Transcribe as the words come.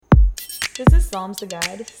This is Psalms to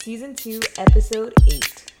God, Season 2, Episode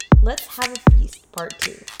 8. Let's Have a Feast, Part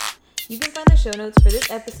 2. You can find the show notes for this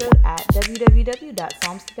episode at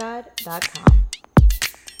www.psalmstogod.com.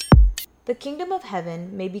 The kingdom of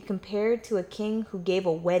heaven may be compared to a king who gave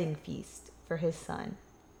a wedding feast for his son.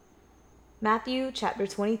 Matthew chapter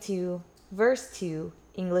 22, verse 2,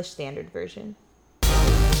 English Standard Version.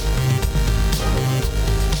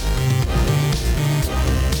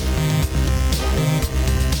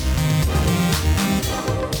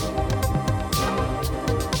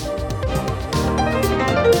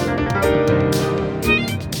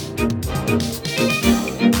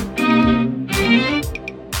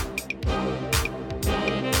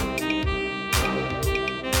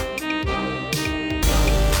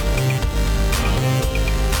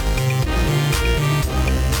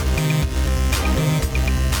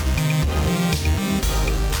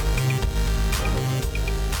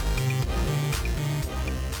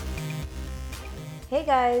 Hey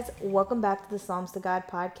guys, welcome back to the Psalms to God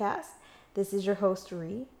podcast. This is your host,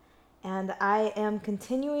 Ree, and I am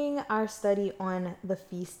continuing our study on the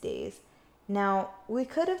feast days. Now, we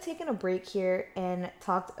could have taken a break here and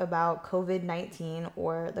talked about COVID-19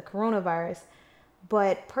 or the coronavirus,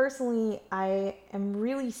 but personally, I am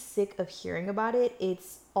really sick of hearing about it.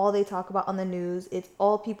 It's all they talk about on the news. It's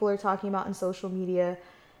all people are talking about in social media.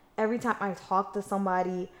 Every time I talk to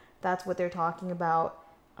somebody, that's what they're talking about.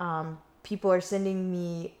 People are sending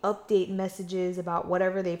me update messages about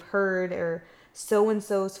whatever they've heard, or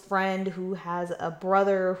so-and-so's friend who has a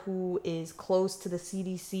brother who is close to the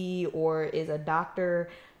CDC or is a doctor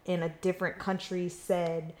in a different country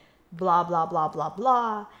said blah, blah, blah, blah,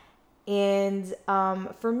 blah. And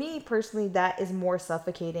for me personally, that is more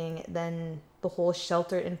suffocating than the whole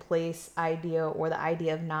shelter in place idea, or the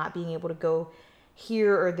idea of not being able to go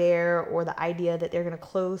here or there, or the idea that they're going to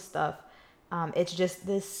close stuff. It's just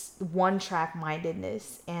this one-track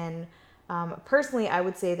mindedness. And personally, I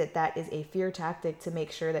would say that that is a fear tactic to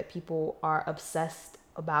make sure that people are obsessed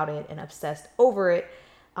about it and obsessed over it,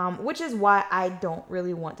 which is why I don't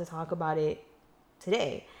really want to talk about it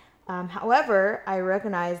today. However, I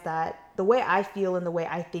recognize that the way I feel and the way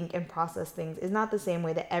I think and process things is not the same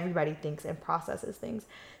way that everybody thinks and processes things.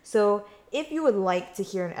 So if you would like to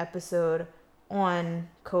hear an episode on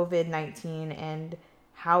COVID-19 and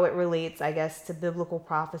how it relates, I guess, to biblical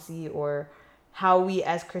prophecy, or how we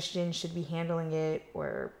as Christians should be handling it,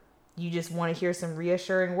 or you just want to hear some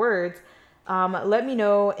reassuring words, let me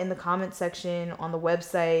know in the comment section, on the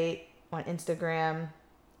website, on Instagram,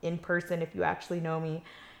 in person if you actually know me,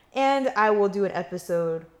 and I will do an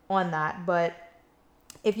episode on that. But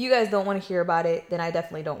if you guys don't want to hear about it, then I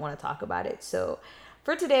definitely don't want to talk about it. So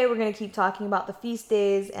for today, we're going to keep talking about the feast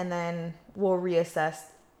days, and then we'll reassess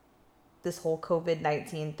this whole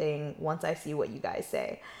COVID-19 thing once I see what you guys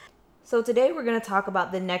say. So today we're going to talk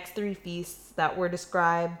about the next 3 feasts that were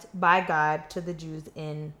described by God to the Jews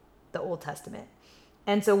in the Old Testament.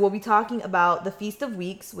 And so we'll be talking about the Feast of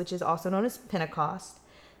Weeks, which is also known as Pentecost,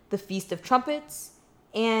 the Feast of Trumpets,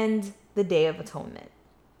 and the Day of Atonement.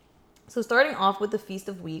 So starting off with the Feast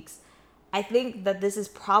of Weeks, I think that this is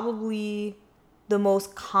probably the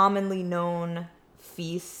most commonly known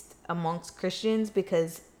feast amongst Christians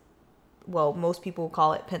because, well, most people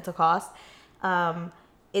call it Pentecost.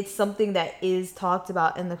 It's something that is talked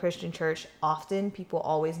about in the Christian church often. People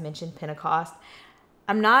always mention Pentecost.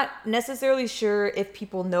 I'm not necessarily sure if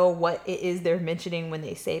people know what it is they're mentioning when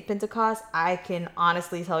they say Pentecost. I can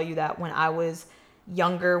honestly tell you that when I was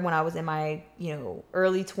younger, when I was in my,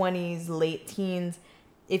 early 20s, late teens,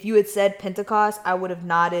 if you had said Pentecost, I would have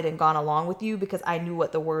nodded and gone along with you because I knew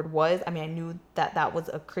what the word was. I knew that that was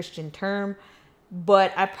a Christian term.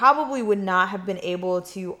 But I probably would not have been able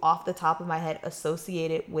to, off the top of my head,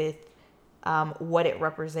 associate it with what it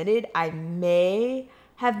represented. I may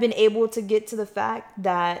have been able to get to the fact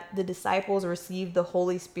that the disciples received the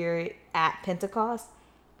Holy Spirit at Pentecost.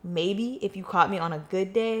 Maybe, if you caught me on a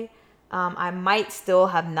good day. I might still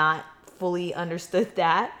have not fully understood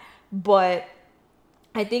that. But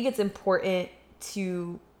I think it's important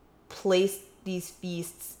to place these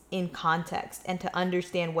feasts in context and to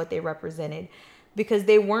understand what they represented. Because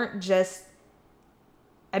they weren't just,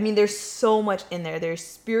 there's so much in there. There's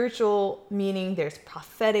spiritual meaning, there's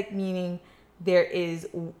prophetic meaning, there is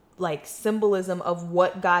like symbolism of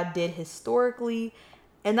what God did historically.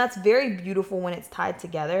 And that's very beautiful when it's tied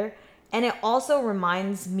together. And it also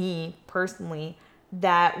reminds me personally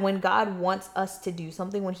that when God wants us to do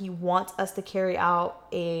something, when he wants us to carry out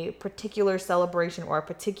a particular celebration or a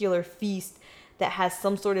particular feast that has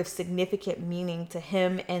some sort of significant meaning to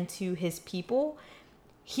him and to his people,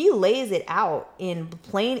 he lays it out in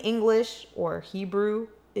plain English or Hebrew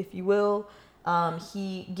if you will.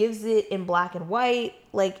 He gives it in black and white,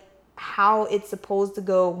 like how it's supposed to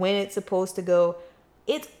go, when it's supposed to go.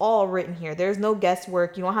 It's all written here. There's no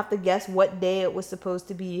guesswork. You don't have to guess what day it was supposed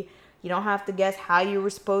to be. You don't have to guess how you were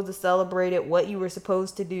supposed to celebrate it, what you were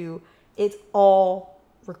supposed to do. It's all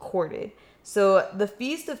recorded. So the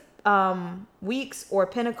Feast of Weeks, or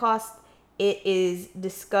Pentecost, it is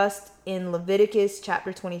discussed in Leviticus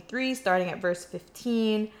chapter 23, starting at verse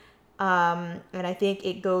 15. And I think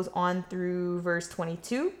it goes on through verse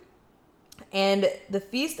 22. And the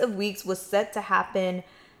Feast of Weeks was set to happen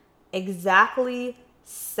exactly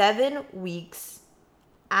 7 weeks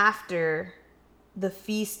after the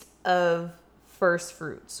Feast of First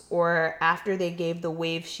Fruits, or after they gave the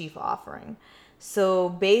wave sheaf offering. So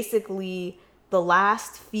basically, the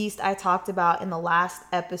last feast I talked about in the last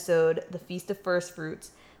episode, the Feast of First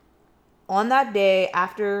Fruits, on that day,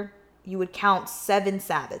 after you would count 7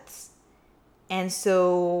 Sabbaths. And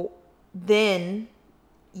so then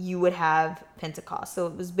you would have Pentecost. So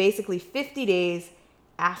it was basically 50 days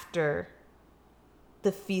after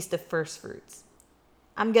the Feast of First Fruits.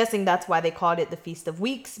 I'm guessing that's why they called it the Feast of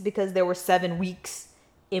Weeks, because there were 7 weeks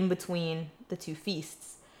in between the 2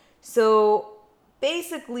 feasts. So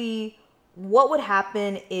basically, what would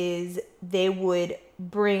happen is they would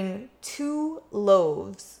bring 2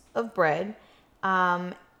 loaves of bread,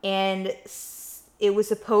 and it was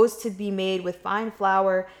supposed to be made with fine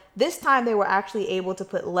flour. This time they were actually able to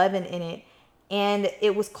put leaven in it, and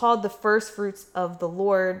it was called the first fruits of the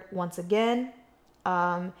Lord once again.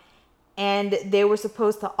 And they were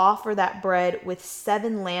supposed to offer that bread with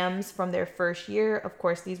 7 lambs from their first year. Of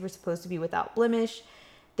course, these were supposed to be without blemish.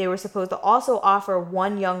 They were supposed to also offer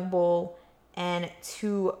 1 young bull and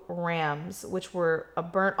 2 rams, which were a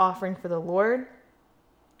burnt offering for the Lord,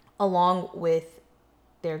 along with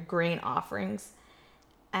their grain offerings.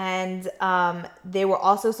 And they were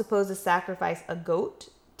also supposed to sacrifice a goat,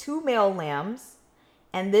 2 male lambs,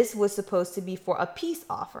 and this was supposed to be for a peace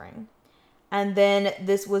offering. And then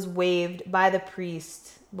this was waved by the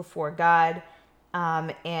priest before God.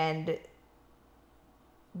 And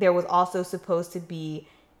there was also supposed to be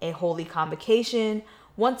a holy convocation.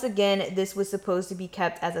 Once again, this was supposed to be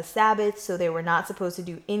kept as a Sabbath, so they were not supposed to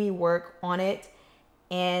do any work on it.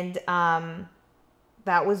 And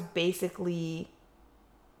that was basically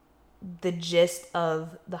the gist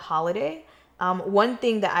of the holiday. One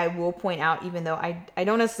thing that I will point out, even though I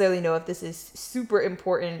don't necessarily know if this is super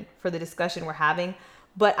important for the discussion we're having,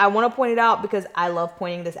 but I want to point it out because I love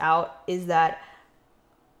pointing this out, is that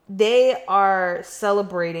they are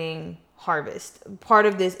celebrating harvest. Part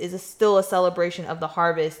of this is still a celebration of the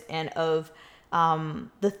harvest and of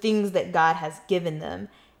the things that God has given them.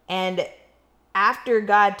 And after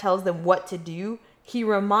God tells them what to do, he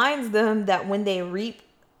reminds them that when they reap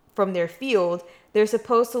from their field, they're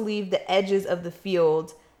supposed to leave the edges of the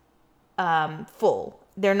field full.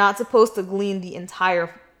 They're not supposed to glean the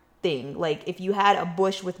entire thing. Like if you had a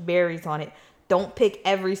bush with berries on it, don't pick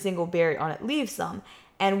every single berry on it, leave some.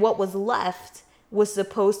 And what was left was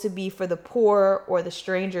supposed to be for the poor or the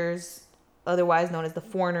strangers, otherwise known as the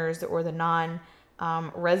foreigners or the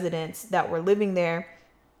non-residents that were living there.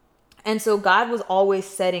 And so God was always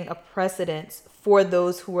setting a precedence for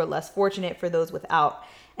those who were less fortunate, for those without.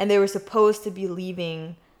 And they were supposed to be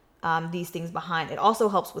leaving these things behind. It also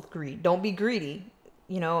helps with greed. Don't be greedy,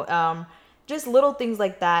 just little things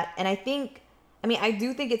like that. And I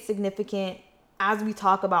do think it's significant as we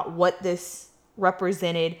talk about what this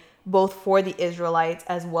represented, both for the Israelites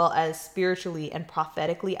as well as spiritually and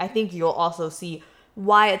prophetically. I think you'll also see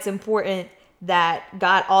why it's important that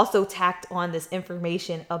God also tacked on this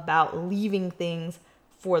information about leaving things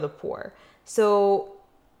for the poor. So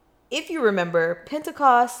if you remember,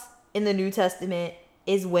 Pentecost in the New Testament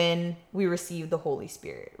is when we receive the Holy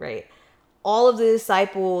Spirit, right? All of the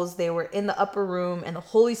disciples, they were in the upper room and the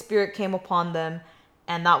Holy Spirit came upon them,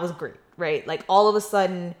 and that was great, right? Like all of a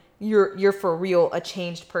sudden you're for real a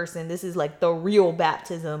changed person. This is like the real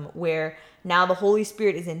baptism where now the Holy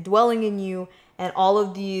Spirit is indwelling in you, and all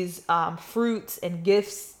of these fruits and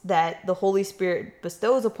gifts that the Holy Spirit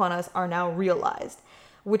bestows upon us are now realized,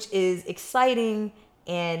 which is exciting.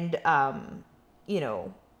 And,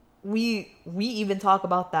 we even talk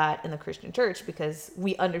about that in the Christian church because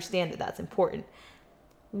we understand that that's important.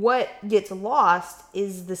 What gets lost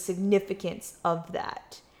is the significance of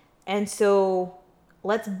that. And so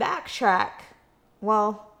let's backtrack.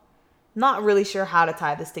 Well, not really sure how to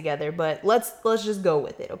tie this together, but let's just go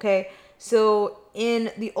with it. Okay. So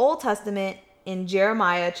in the Old Testament, in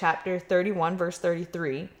Jeremiah chapter 31, verse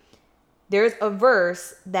 33, there's a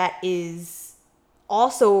verse that is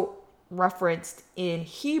also referenced in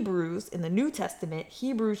Hebrews in the New Testament,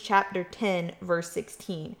 Hebrews chapter 10, verse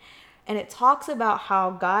 16. And it talks about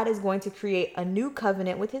how God is going to create a new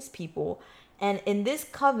covenant with his people. And in this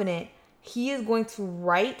covenant, he is going to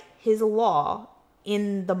write his law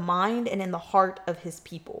in the mind and in the heart of his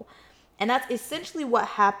people. And that's essentially what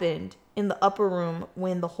happened in the upper room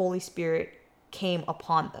when the Holy Spirit came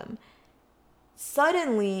upon them.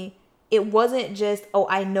 Suddenly, it wasn't just, oh,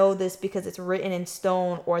 I know this because it's written in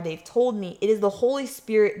stone or they've told me. It is the Holy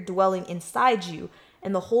Spirit dwelling inside you.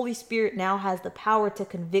 And the Holy Spirit now has the power to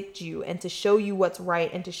convict you and to show you what's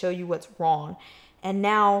right and to show you what's wrong. And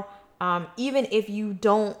now, even if you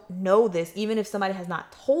don't know this, even if somebody has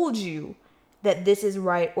not told you that this is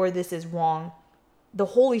right or this is wrong, the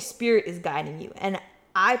Holy Spirit is guiding you. And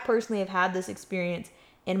I personally have had this experience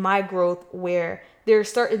in my growth where there are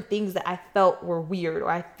certain things that I felt were weird or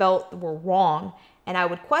I felt were wrong, and I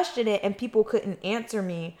would question it and people couldn't answer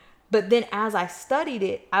me. But then as I studied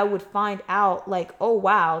it, I would find out like, oh,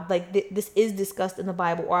 wow, like this is discussed in the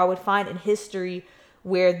Bible. Or I would find in history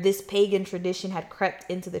where this pagan tradition had crept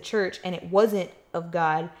into the church and it wasn't of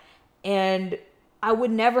God. And I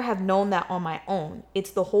would never have known that on my own.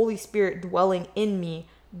 It's the Holy Spirit dwelling in me,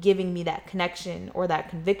 giving me that connection or that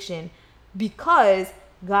conviction because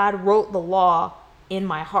God wrote the law in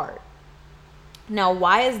my heart. Now,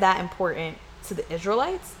 why is that important to the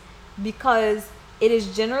Israelites? Because it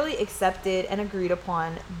is generally accepted and agreed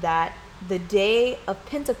upon that the day of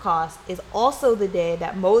Pentecost is also the day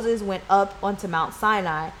that Moses went up onto Mount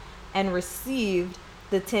Sinai and received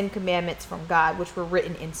the 10 commandments from God, which were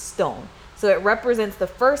written in stone. So it represents the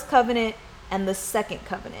first covenant and the second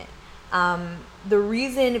covenant. The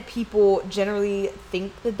reason people generally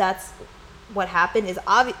think that that's what happened is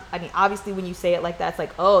obviously when you say it like that, it's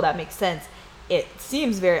like, oh, that makes sense. It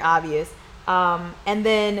seems very obvious. And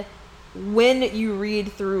then when you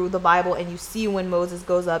read through the Bible and you see when Moses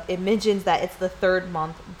goes up, it mentions that it's the third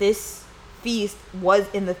month. This feast was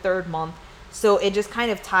in the third month. So it just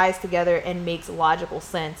kind of ties together and makes logical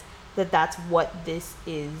sense that that's what this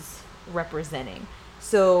is representing.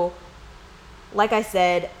 So, like I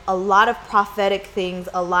said, a lot of prophetic things,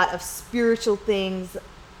 a lot of spiritual things,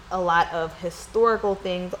 a lot of historical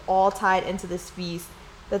things all tied into this feast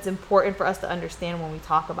that's important for us to understand when we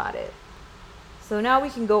talk about it. So now we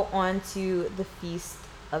can go on to the Feast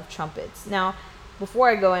of Trumpets. Now, before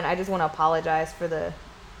I go in, I just want to apologize for the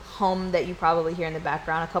hum that you probably hear in the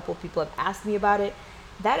background. A couple of people have asked me about it.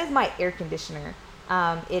 That is my air conditioner.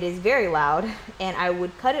 It is very loud, and I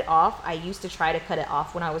would cut it off. I used to try to cut it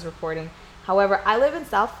off when I was recording. However, I live in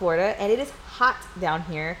South Florida, and it is hot down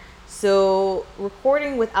here. So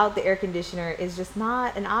recording without the air conditioner is just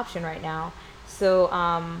not an option right now. So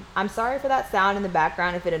I'm sorry for that sound in the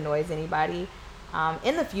background if it annoys anybody.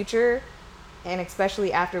 In the future, and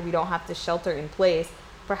especially after we don't have to shelter in place,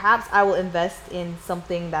 perhaps I will invest in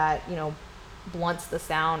something that, blunts the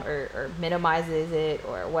sound or minimizes it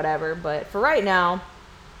or whatever. But for right now,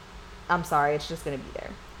 I'm sorry, it's just going to be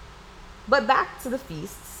there. But back to the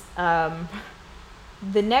feasts.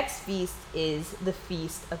 The next feast is the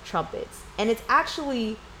Feast of Trumpets. And it's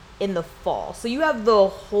actually in the fall. So you have the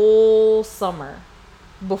whole summer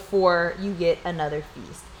before you get another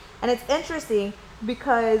feast. And it's interesting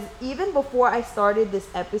because even before I started this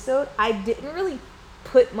episode, I didn't really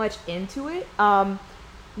put much into it.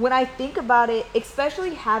 When I think about it,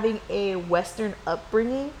 especially having a Western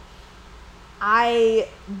upbringing, I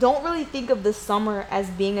don't really think of the summer as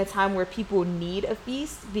being a time where people need a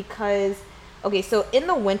feast because, okay, so in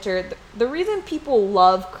the winter, the reason people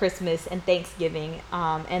love Christmas and Thanksgiving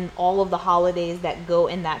and all of the holidays that go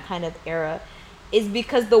in that kind of era is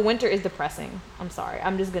because the winter is depressing. I'm sorry.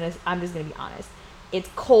 I'm just gonna be honest. It's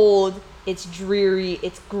cold, it's dreary,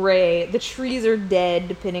 it's gray. The trees are dead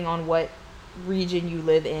depending on what region you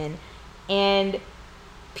live in. And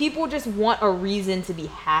people just want a reason to be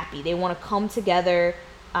happy. They want to come together.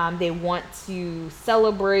 They want to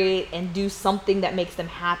celebrate and do something that makes them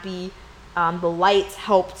happy. The lights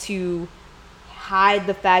help to hide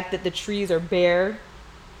the fact that the trees are bare.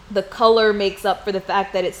 The color makes up for the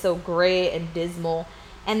fact that it's so gray and dismal.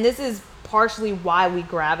 And this is partially why we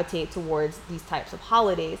gravitate towards these types of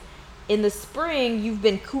holidays. In the spring, you've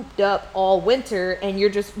been cooped up all winter and you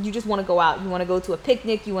just want to go out. You want to go to a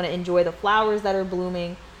picnic. You want to enjoy the flowers that are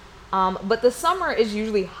blooming. But the summer is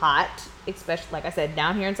usually hot, especially, like I said,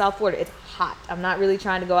 down here in South Florida, it's hot. I'm not really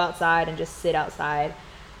trying to go outside and just sit outside.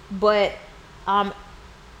 But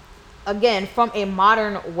again, from a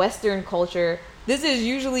modern Western culture, this is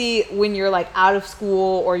usually when you're like out of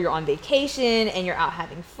school or you're on vacation and you're out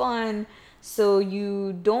having fun. So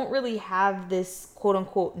you don't really have this quote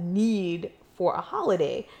unquote need for a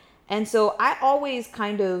holiday. And so I always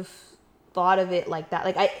kind of thought of it like that.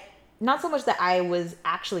 Like not so much that I was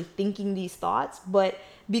actually thinking these thoughts, but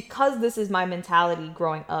because this is my mentality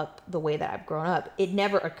growing up the way that I've grown up, it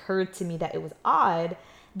never occurred to me that it was odd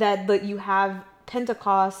that you have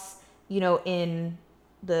Pentecost, in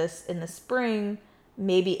the spring,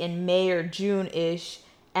 maybe in May or June-ish,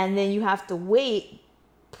 and then you have to wait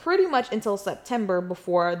pretty much until September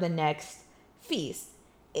before the next feast.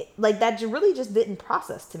 Like that really just didn't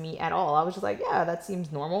process to me at all. I was just like, yeah, that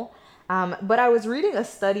seems normal. But I was reading a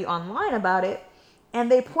study online about it,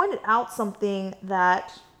 and they pointed out something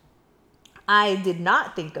that I did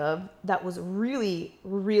not think of that was really,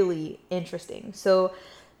 really interesting. So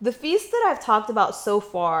the feasts that I've talked about so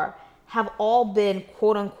far have all been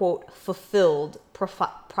quote unquote fulfilled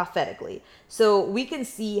prophetically. So we can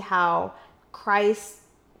see how Christ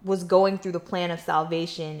was going through the plan of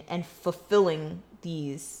salvation and fulfilling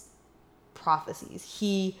these prophecies.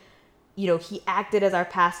 He acted as our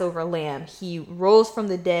Passover lamb. He rose from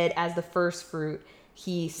the dead as the first fruit.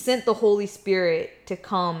 He sent the Holy Spirit to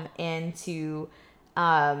come and to give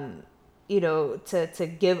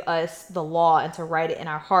us the law and to write it in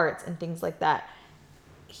our hearts and things like that.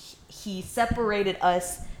 He separated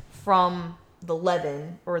us from the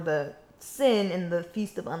leaven or the sin in the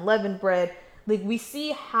Feast of Unleavened Bread. Like we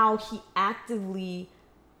see how he actively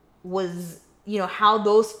was, how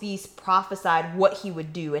those feasts prophesied what he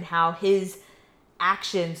would do and how his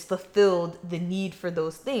actions fulfilled the need for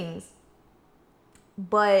those things.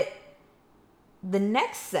 But the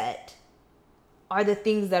next set are the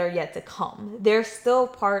things that are yet to come. They're still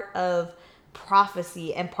part of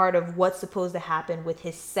prophecy and part of what's supposed to happen with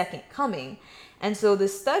his second coming. And so the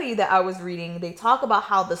study that I was reading, they talk about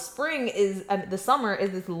how the summer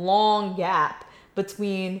is this long gap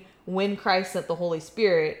between when Christ sent the Holy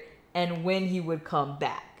Spirit and when he would come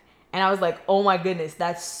back. And I was like, oh my goodness,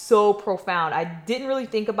 that's so profound. I didn't really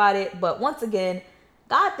think about it, but once again,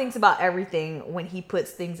 God thinks about everything when he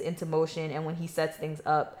puts things into motion and when he sets things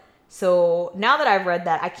up. So now that I've read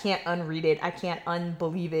that, I can't unread it. I can't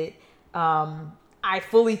unbelieve it. I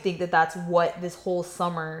fully think that that's what this whole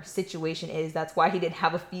summer situation is. That's why he didn't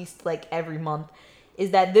have a feast like every month,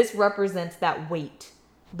 is that this represents that wait,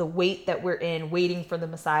 the wait that we're in, waiting for the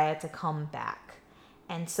Messiah to come back.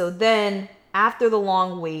 And so then after the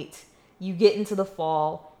long wait, you get into the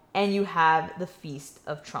fall and you have the Feast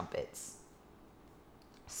of Trumpets.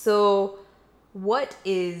 So what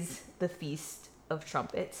is the Feast of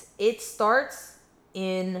Trumpets? It starts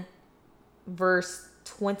in verse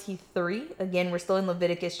 23. Again, we're still in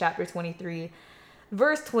Leviticus chapter 23.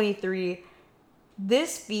 Verse 23,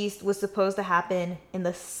 this feast was supposed to happen in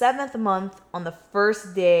the 7th month on the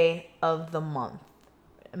first day of the month.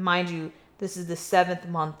 Mind you, this is the 7th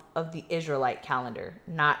month of the Israelite calendar,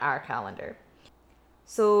 not our calendar.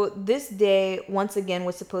 So this day, once again,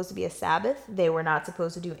 was supposed to be a Sabbath. They were not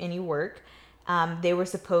supposed to do any work. They were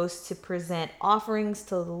supposed to present offerings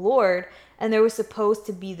to the Lord, and there was supposed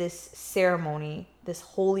to be this ceremony, this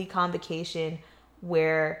holy convocation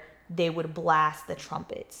where they would blast the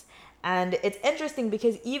trumpets. And it's interesting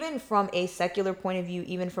because even from a secular point of view,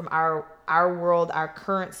 even from our world, our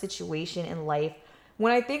current situation in life,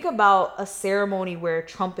 when I think about a ceremony where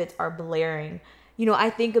trumpets are blaring, I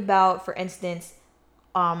think about, for instance,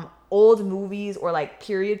 old movies or like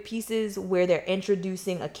period pieces where they're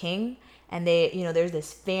introducing a king and there's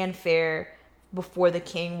this fanfare before the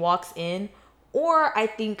king walks in. Or I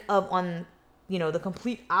think of on, the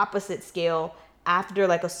complete opposite scale, after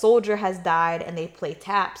like a soldier has died and they play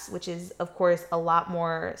taps, which is of course a lot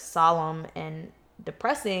more solemn and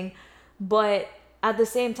depressing, but at the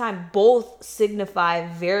same time, both signify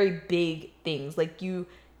very big things. Like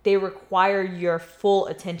they require your full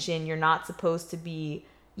attention. You're not supposed to be,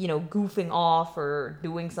 goofing off or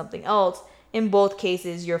doing something else. In both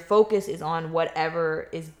cases, your focus is on whatever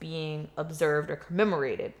is being observed or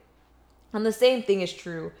commemorated. And the same thing is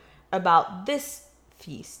true about this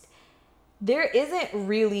feast. There isn't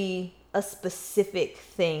really a specific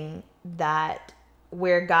thing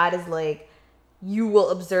where God is like, you will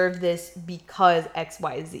observe this because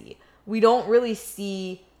XYZ. We don't really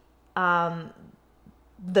see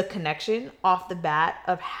the connection off the bat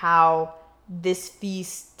of how this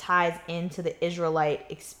feast ties into the Israelite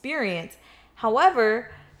experience.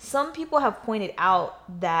 However, some people have pointed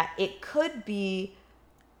out that it could be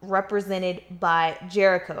represented by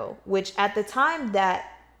Jericho, which at the time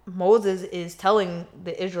that Moses is telling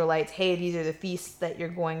the Israelites, hey, these are the feasts that you're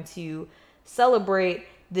going to celebrate.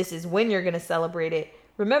 This is when you're going to celebrate it.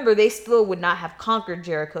 Remember, they still would not have conquered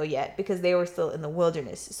Jericho yet because they were still in the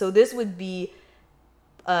wilderness. So this would be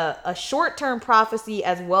a short-term prophecy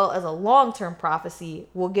as well as a long-term prophecy.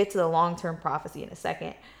 We'll get to the long-term prophecy in a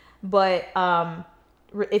second. But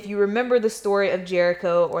if you remember the story of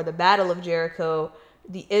Jericho or the Battle of Jericho,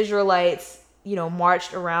 the Israelites,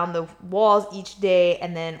 marched around the walls each day.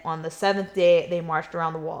 And then on the seventh day, they marched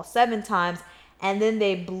around the wall 7 times. And then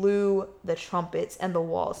they blew the trumpets and the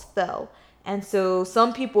walls fell. And so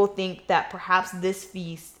some people think that perhaps this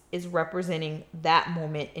feast is representing that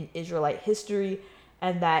moment in Israelite history,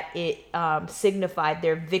 and that it signified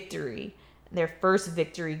their victory, their first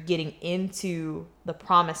victory getting into the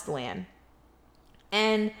promised land.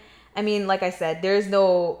 And I mean, like I said, there's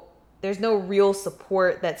no real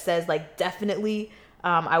support that says like definitely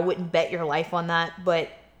I wouldn't bet your life on that, but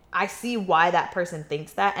I see why that person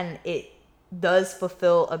thinks that, and it does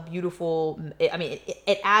fulfill a beautiful,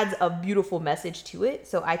 it adds a beautiful message to it.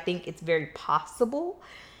 So I think it's very possible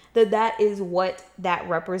that is what that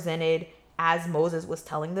represented as Moses was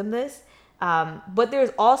telling them this. But there's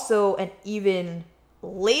also an even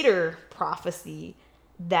later prophecy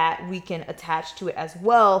that we can attach to it as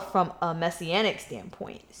well from a messianic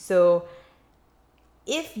standpoint. So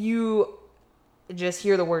if you just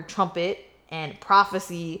hear the word trumpet and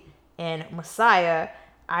prophecy and Messiah,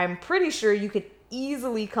 I'm pretty sure you could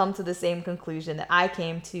easily come to the same conclusion that I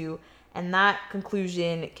came to. And that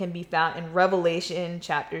conclusion can be found in Revelation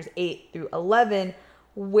chapters 8 through 11,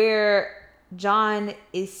 where John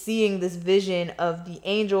is seeing this vision of the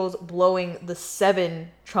angels blowing the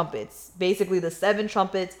 7 trumpets, basically the 7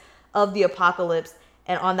 trumpets of the apocalypse.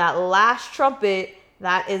 And on that last trumpet,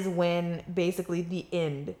 that is when basically the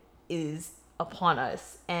end is upon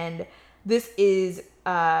us. And this is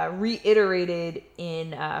reiterated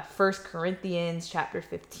in 1 Corinthians chapter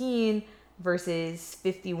 15, verses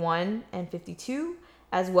 51 and 52,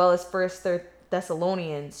 as well as 1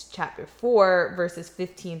 Thessalonians chapter 4, verses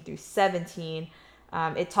 15 through 17.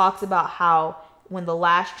 It talks about how when the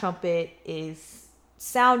last trumpet is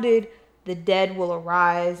sounded, the dead will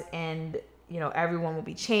arise and, everyone will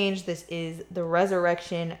be changed. This is the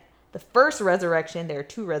resurrection, the first resurrection. There are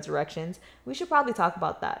 2 resurrections. We should probably talk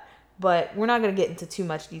about that, but we're not going to get into too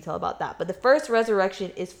much detail about that. But the first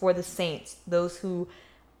resurrection is for the saints, those who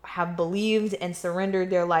have believed and surrendered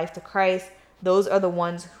their life to Christ. Those are the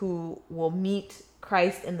ones who will meet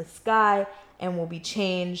Christ in the sky and will be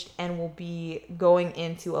changed and will be going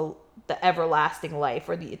into the everlasting life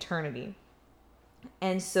or the eternity.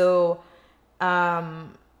 And so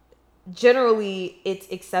generally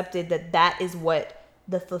it's accepted that is what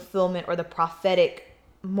the fulfillment or the prophetic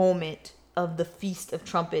moment of the Feast of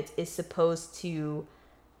Trumpets is supposed to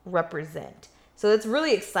represent. So it's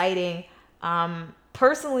really exciting.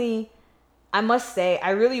 Personally, I must say,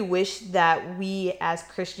 I really wish that we as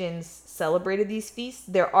Christians celebrated these feasts.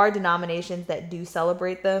 There are denominations that do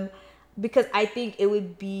celebrate them, because I think it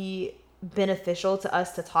would be beneficial to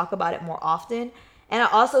us to talk about it more often. And I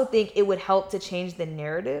also think it would help to change the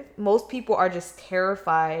narrative. Most people are just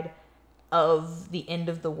terrified of the end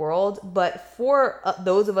of the world. But for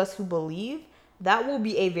those of us who believe, that will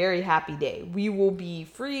be a very happy day. We will be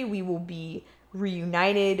free. We will be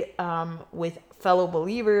reunited with fellow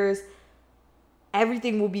believers.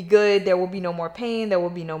 Everything will be good. There will be no more pain. There will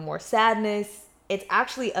be no more sadness. It's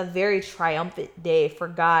actually a very triumphant day for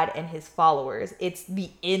God and his followers. It's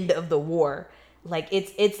the end of the war. Like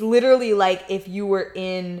it's literally like if you were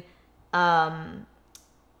in World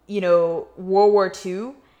War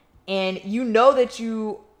II, and you know that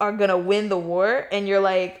you are gonna win the war, and you're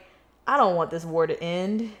like, I don't want this war to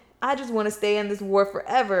end. I just want to stay in this war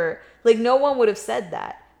forever. Like, no one would have said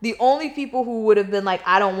that. The only people who would have been like,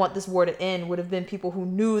 I don't want this war to end, would have been people who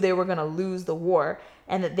knew they were going to lose the war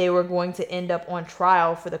and that they were going to end up on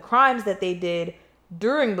trial for the crimes that they did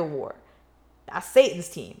during the war. That's Satan's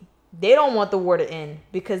team. They don't want the war to end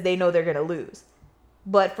because they know they're going to lose.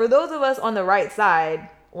 But for those of us on the right side,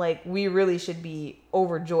 like, we really should be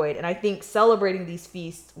overjoyed. And I think celebrating these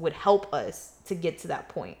feasts would help us to get to that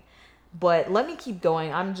point. But let me keep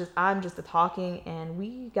going. I'm just a talking, and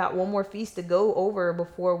we got one more feast to go over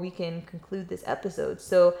before we can conclude this episode.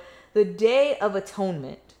 So the Day of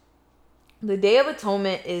Atonement. The Day of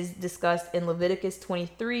Atonement is discussed in Leviticus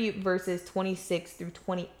 23 verses 26 through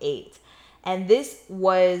 28. And this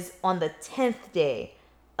was on the 10th day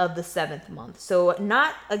of the 7th month. So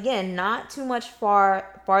not too much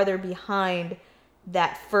farther behind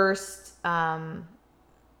that first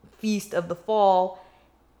feast of the fall.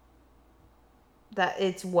 That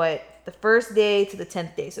it's the first day to the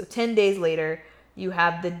 10th day. So 10 days later, you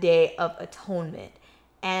have the Day of Atonement.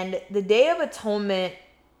 And the Day of Atonement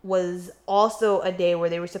was also a day where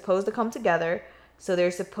they were supposed to come together. So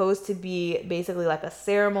there's supposed to be basically like a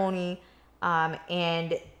ceremony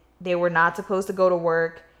and they were not supposed to go to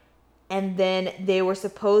work. And then they were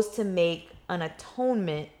supposed to make an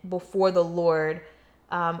atonement before the Lord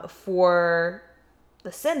for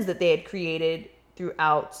the sins that they had created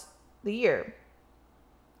throughout the year.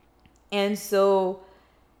 And so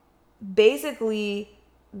basically,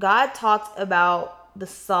 God talked about the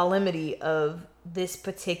solemnity of this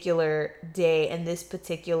particular day and this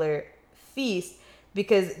particular feast,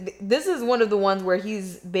 because this is one of the ones where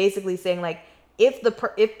he's basically saying, like,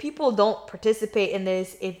 if people don't participate in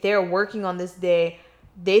this, if they're working on this day,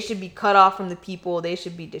 they should be cut off from the people, they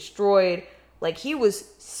should be destroyed. Like, he was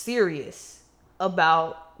serious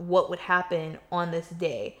about what would happen on this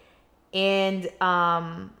day. And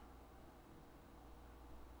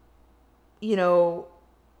you know,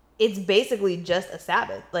 it's basically just a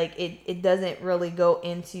Sabbath. Like, it doesn't really go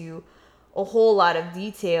into a whole lot of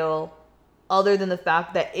detail other than the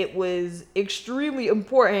fact that it was extremely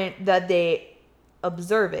important that they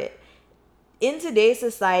observe it. In today's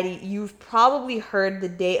society, you've probably heard the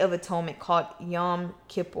Day of Atonement called Yom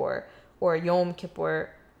Kippur or Yom Kippur,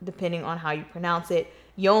 depending on how you pronounce it.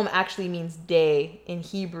 Yom actually means day in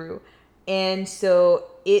Hebrew. And so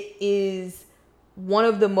it is one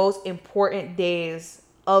of the most important days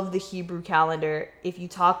of the Hebrew calendar. If you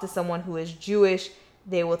talk to someone who is Jewish,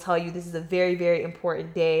 they will tell you this is a very, very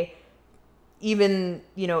important day. Even,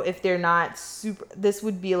 you know, if they're not super, this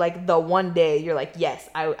would be like the one day you're like, yes,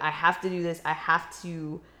 I have to do this. I have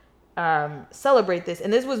to celebrate this.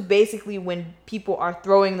 And this was basically when people are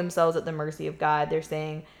throwing themselves at the mercy of God. They're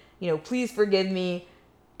saying, you know, please forgive me.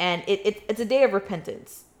 And it's a day of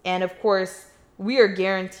repentance. And of course, we are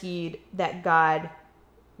guaranteed that God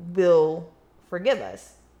will forgive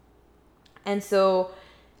us. And so,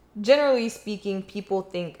 generally speaking, people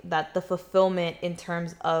think that the fulfillment in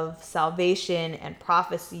terms of salvation and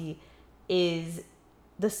prophecy is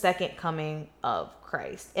the second coming of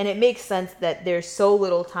Christ. And it makes sense that there's so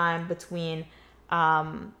little time between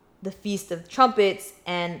the Feast of Trumpets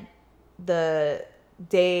and the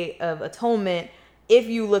Day of Atonement, if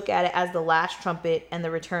you look at it as the last trumpet and the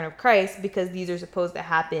return of Christ, because these are supposed to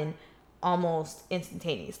happen almost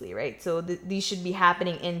instantaneously, right? So these should be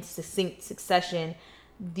happening in succinct succession.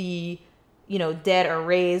 The, you know, dead are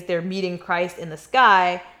raised, they're meeting Christ in the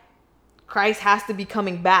sky. Christ has to be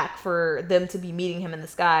coming back for them to be meeting him in the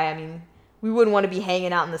sky. I mean, we wouldn't want to be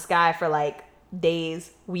hanging out in the sky for like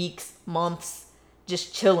days, weeks, months,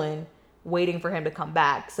 just chilling, waiting for him to come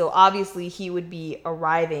back. So obviously he would be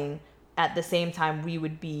arriving at the same time we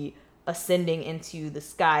would be ascending into the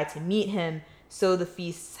sky to meet him. So the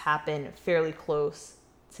feasts happen fairly close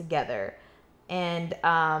together. And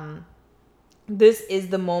this is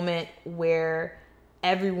the moment where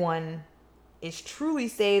everyone is truly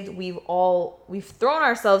saved. We've thrown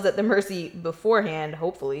ourselves at the mercy beforehand,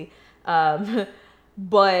 hopefully.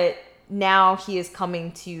 But now he is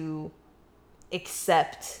coming to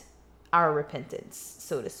accept our repentance,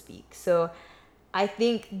 so to speak. So I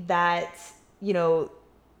think that, you know,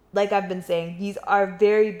 like I've been saying, these are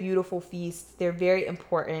very beautiful feasts. They're very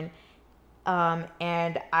important.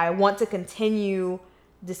 And I want to continue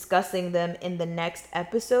discussing them in the next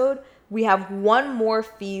episode. We have one more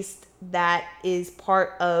feast that is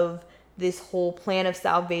part of this whole plan of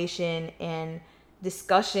salvation and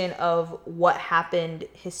discussion of what happened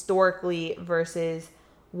historically versus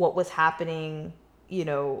what was happening, you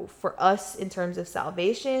know, for us in terms of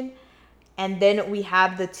salvation. And then we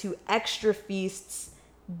have the two extra feasts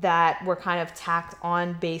that were kind of tacked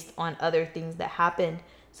on based on other things that happened.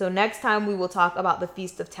 So next time we will talk about the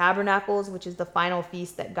Feast of Tabernacles, which is the final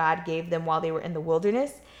feast that God gave them while they were in the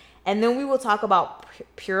wilderness. And then we will talk about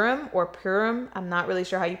Purim or Purim. I'm not really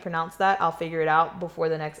sure how you pronounce that. I'll figure it out before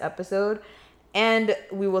the next episode. And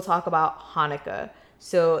we will talk about Hanukkah.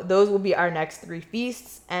 So those will be our next three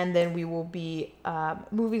feasts. And then we will be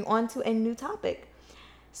moving on to a new topic.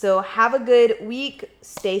 So have a good week.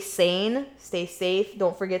 Stay sane. Stay safe.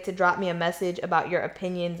 Don't forget to drop me a message about your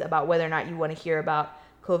opinions about whether or not you want to hear about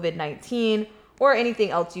COVID-19 or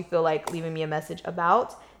anything else you feel like leaving me a message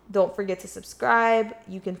about. Don't forget to subscribe.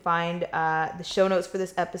 You can find the show notes for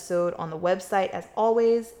this episode on the website as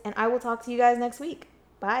always. And I will talk to you guys next week.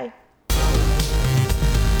 Bye.